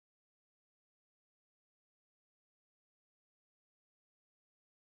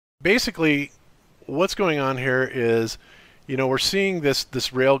basically, what's going on here is, we're seeing this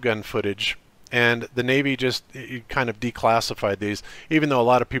railgun footage, and the Navy just kind of declassified these, even though a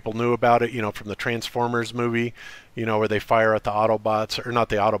lot of people knew about it, from the Transformers movie, where they fire at the Autobots, or not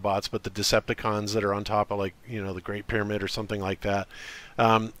the Autobots, but the Decepticons that are on top of, like, the Great Pyramid or something like that.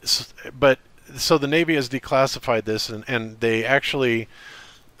 So the Navy has declassified this, and they actually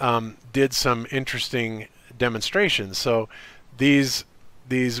did some interesting demonstrations. So these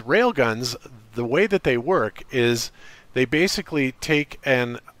railguns, the way that they work is they basically take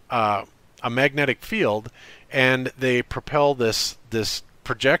a magnetic field, and they propel this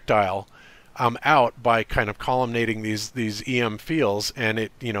projectile out by kind of columnating these EM fields, and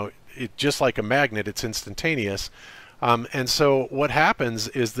it just like a magnet, it's instantaneous. And so what happens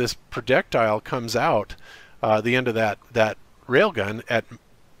is this projectile comes out the end of that railgun at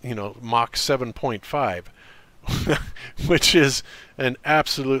Mach 7.5, which is an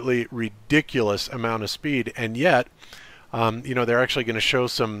absolutely ridiculous amount of speed, and yet they're actually going to show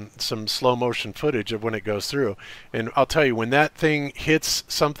some slow motion footage of when it goes through. And I'll tell you, when that thing hits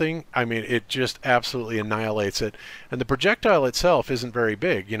something, I mean, it just absolutely annihilates it. And the projectile itself isn't very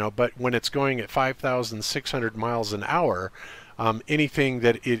big, but when it's going at 5,600 miles an hour, anything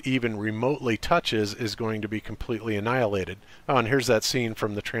that it even remotely touches is going to be completely annihilated. Oh, and here's that scene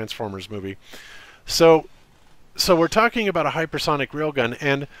from the Transformers movie. So we're talking about a hypersonic railgun,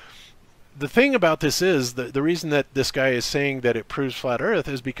 and the thing about this is the reason that this guy is saying that it proves flat Earth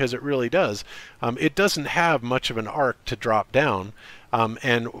is because it really does. It doesn't have much of an arc to drop down,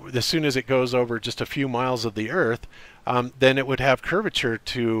 and as soon as it goes over just a few miles of the Earth, then it would have curvature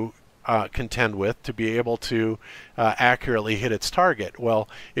to contend with to be able to accurately hit its target. Well,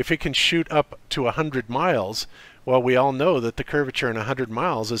 if it can shoot up to 100 miles, well, we all know that the curvature in 100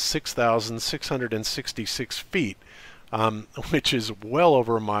 miles is 6,666 feet. Which is well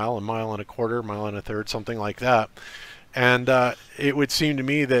over a mile and a quarter, a mile and a third, something like that. And it would seem to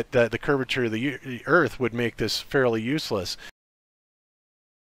me that the curvature of the Earth would make this fairly useless.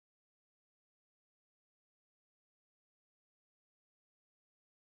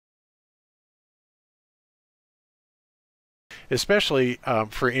 Especially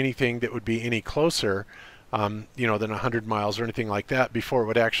for anything that would be any closer, than 100 miles or anything like that, before it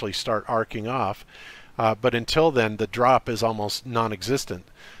would actually start arcing off. But until then, the drop is almost non-existent.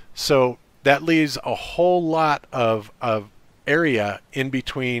 So that leaves a whole lot of area in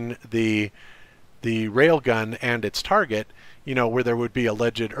between the railgun and its target, where there would be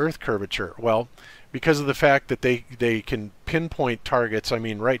alleged Earth curvature. Well, because of the fact that they can pinpoint targets, I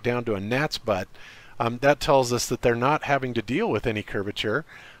mean, right down to a gnat's butt, that tells us that they're not having to deal with any curvature.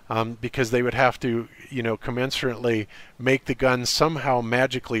 Because they would have to, commensurately make the gun somehow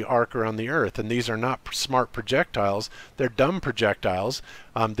magically arc around the Earth. And these are not smart projectiles; they're dumb projectiles.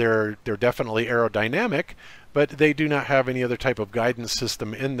 They're definitely aerodynamic, but they do not have any other type of guidance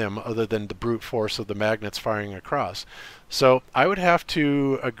system in them other than the brute force of the magnets firing across. So I would have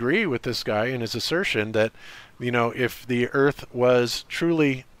to agree with this guy in his assertion that, if the Earth was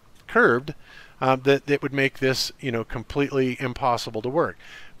truly curved, that it would make this, completely impossible to work.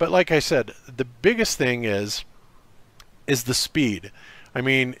 But like I said, the biggest thing is the speed. I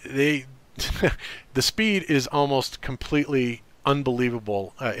mean, the speed is almost completely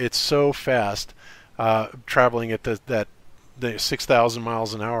unbelievable. It's so fast, traveling at the 6,000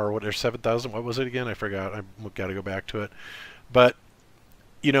 miles an hour, or 7,000. What was it again? I forgot. I've got to go back to it. But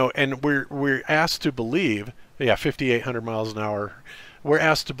and we're asked to believe, 5,800 miles an hour. We're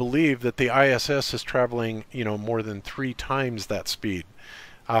asked to believe that the ISS is traveling, more than 3 times that speed,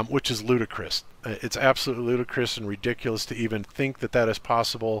 which is ludicrous. It's absolutely ludicrous and ridiculous to even think that that is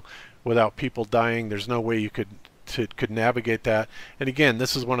possible without people dying. There's no way you could navigate that. And again,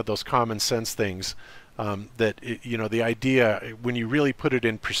 this is one of those common sense things that the idea, when you really put it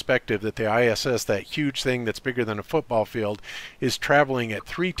in perspective, that the ISS, that huge thing that's bigger than a football field, is traveling at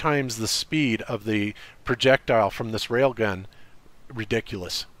 3 times the speed of the projectile from this railgun.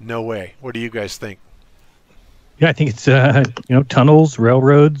 Ridiculous. No way. What do you guys think? Yeah, I think it's tunnels,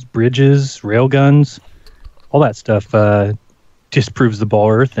 railroads, bridges, railguns, all that stuff disproves the ball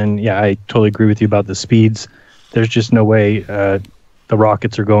Earth. And yeah, I totally agree with you about the speeds. There's just no way the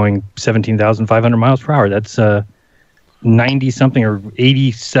rockets are going 17,500 miles per hour. That's 90 something or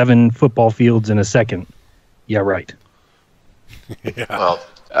 87 football fields in a second. Yeah, right. Yeah. Well,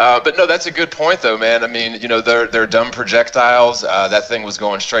 but no, that's a good point, though, man. I mean, they're dumb projectiles. That thing was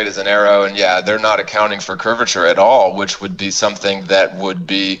going straight as an arrow, and yeah, they're not accounting for curvature at all, which would be something that would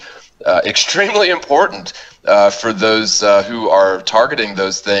be extremely important for those who are targeting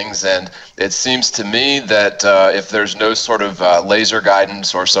those things. And it seems to me that if there's no sort of laser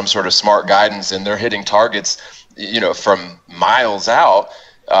guidance or some sort of smart guidance, and they're hitting targets, from miles out,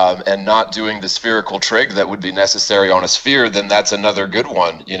 and not doing the spherical trig that would be necessary on a sphere, then that's another good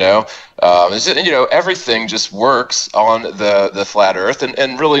one. Everything just works on the flat Earth,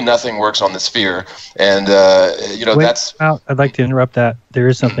 and really nothing works on the sphere. And that's. I'd like to interrupt that. There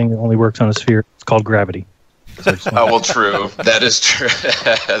is something that only works on a sphere. It's called gravity. True. That is true.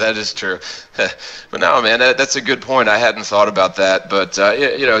 That is true. But no, man, that's a good point. I hadn't thought about that. But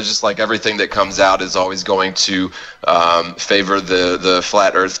just like everything that comes out is always going to favor the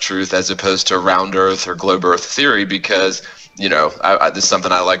flat Earth truth as opposed to round Earth or globe Earth theory, because this is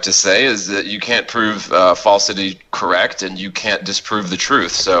something I like to say, is that you can't prove falsity correct, and you can't disprove the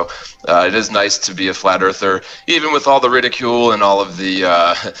truth. So it is nice to be a flat earther, even with all the ridicule and all of the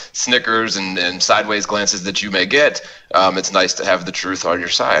snickers and sideways glances that you may get. It's nice to have the truth on your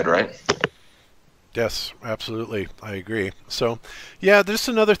side, right? Yes, absolutely. I agree. So, yeah, this is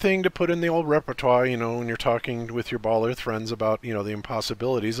another thing to put in the old repertoire, when you're talking with your ball earth friends about, the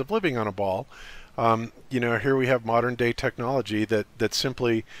impossibilities of living on a ball. Here we have modern day technology that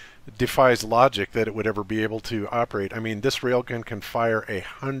simply defies logic that it would ever be able to operate. I mean, this railgun can fire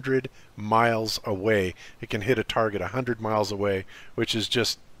 100 miles away. It can hit a target 100 miles away, which is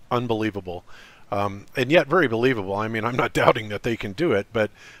just unbelievable. And yet very believable. I mean, I'm not doubting that they can do it,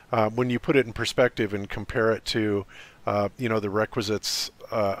 but when you put it in perspective and compare it to, the requisites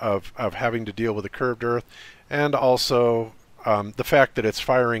of having to deal with a curved Earth, and also the fact that it's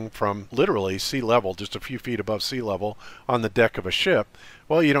firing from literally sea level, just a few feet above sea level, on the deck of a ship,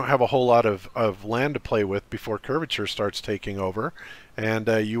 well, you don't have a whole lot of land to play with before curvature starts taking over, and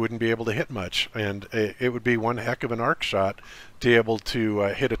you wouldn't be able to hit much. And it would be one heck of an arc shot to be able to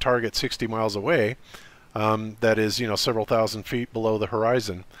hit a target 60 miles away that is, several thousand feet below the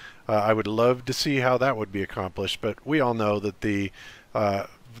horizon. I would love to see how that would be accomplished, but we all know that the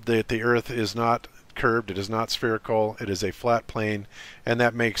Earth is not curved, it is not spherical, it is a flat plane, and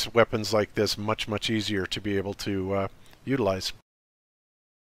that makes weapons like this much, much easier to be able to utilize.